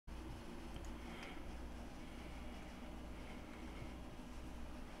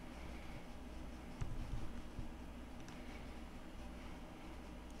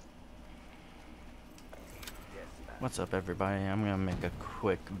What's up, everybody? I'm gonna make a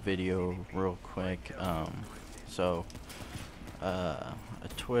quick video real quick. A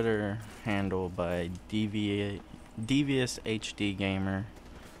Twitter handle by Devious HD Gamer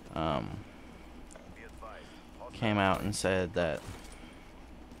came out and said that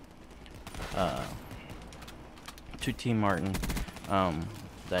to Tmartn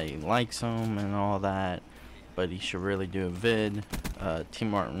that he likes him and all that, but he should really do a vid.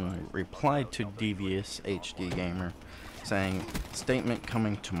 Tmartn replied to Devious HD Gamer saying, "Statement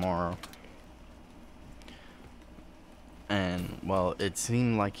coming tomorrow." And well, it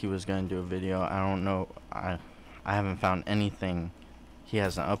seemed like he was going to do a video. I don't know. I haven't found anything. He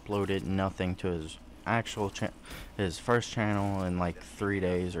hasn't uploaded nothing to his actual his first channel in like 3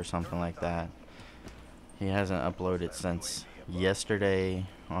 days or something like that. He hasn't uploaded since yesterday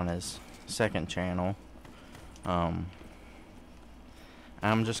on his second channel.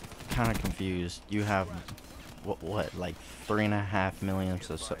 I'm just kind of confused. You have what like 3.5 million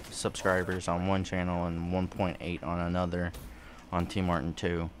subscribers on one channel and 1.8 on another on Tmartn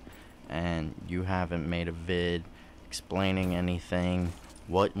 2, and you haven't made a vid explaining anything,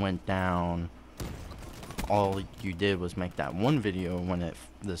 what went down. All you did was make that one video when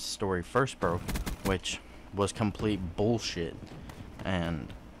the story first broke, which was complete bullshit.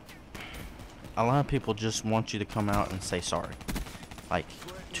 And a lot of people just want you to come out and say sorry, like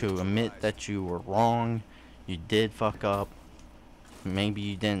to admit that you were wrong. You did fuck up. Maybe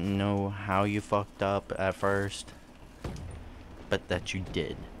you didn't know how you fucked up at first, but that you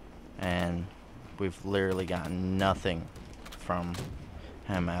did. And we've literally gotten nothing from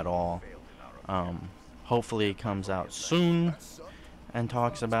him at all. Hopefully he comes out soon and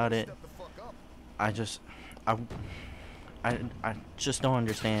talks about it. I just don't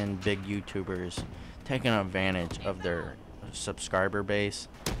understand big YouTubers taking advantage of their subscriber base,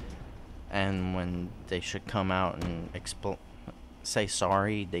 and when they should come out and say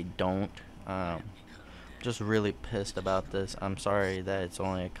sorry, they don't. Just really pissed about this. I'm sorry that it's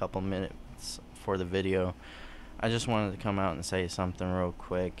only a couple minutes for the video. I just wanted to come out and say something real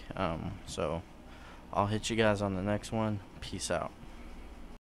quick. So I'll hit you guys on the next one. Peace out.